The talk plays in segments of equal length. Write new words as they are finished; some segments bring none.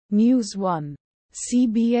News 1.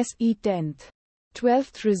 CBSE 10th.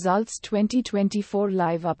 12th Results 2024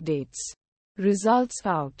 Live Updates. Results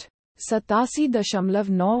out.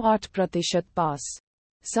 87.98% pass.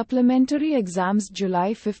 Supplementary exams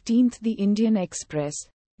July 15th. The Indian Express.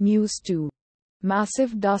 News 2.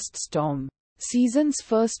 Massive dust storm. Season's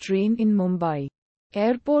first rain in Mumbai.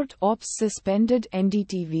 Airport ops suspended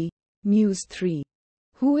NDTV. News 3.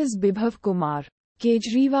 Who is Bibhav Kumar?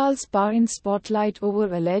 Kejriwal's power in spotlight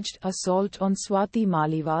over alleged assault on Swati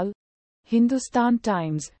Maliwal. Hindustan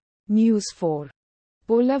Times. News 4.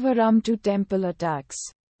 Polavaram to temple attacks.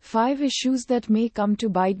 5 issues that may come to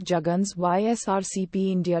bite Jagan's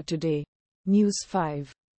YSRCP India Today. News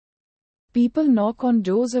 5. People knock on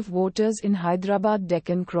doors of voters in Hyderabad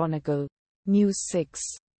Deccan Chronicle. News 6.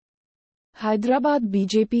 Hyderabad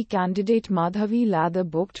BJP candidate Madhavi Latha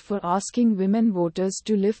booked for asking women voters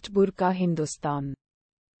to lift burqa. Hindustan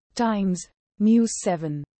Times. News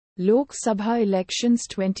 7. Lok Sabha Elections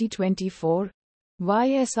 2024.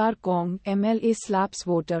 YSR Cong MLA slaps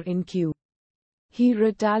voter in queue. He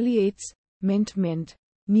retaliates. Mint.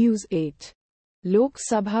 News 8. Lok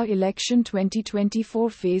Sabha Election 2024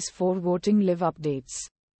 Phase 4 Voting Live Updates.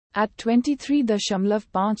 At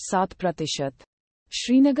 23.57%.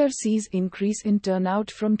 Srinagar sees increase in turnout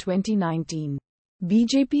from 2019.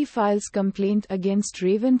 BJP files complaint against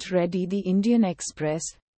Revanth Reddy. The Indian Express.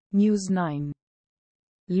 News 9.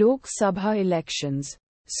 Lok Sabha Elections.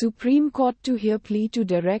 Supreme Court to hear plea to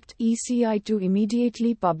direct ECI to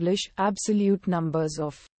immediately publish absolute numbers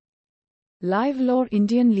of live law.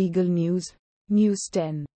 Indian Legal News. News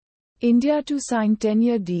 10. India to sign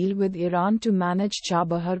 10-year deal with Iran to manage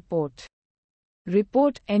Chabahar port.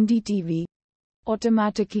 Report NDTV.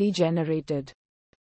 Automatically generated.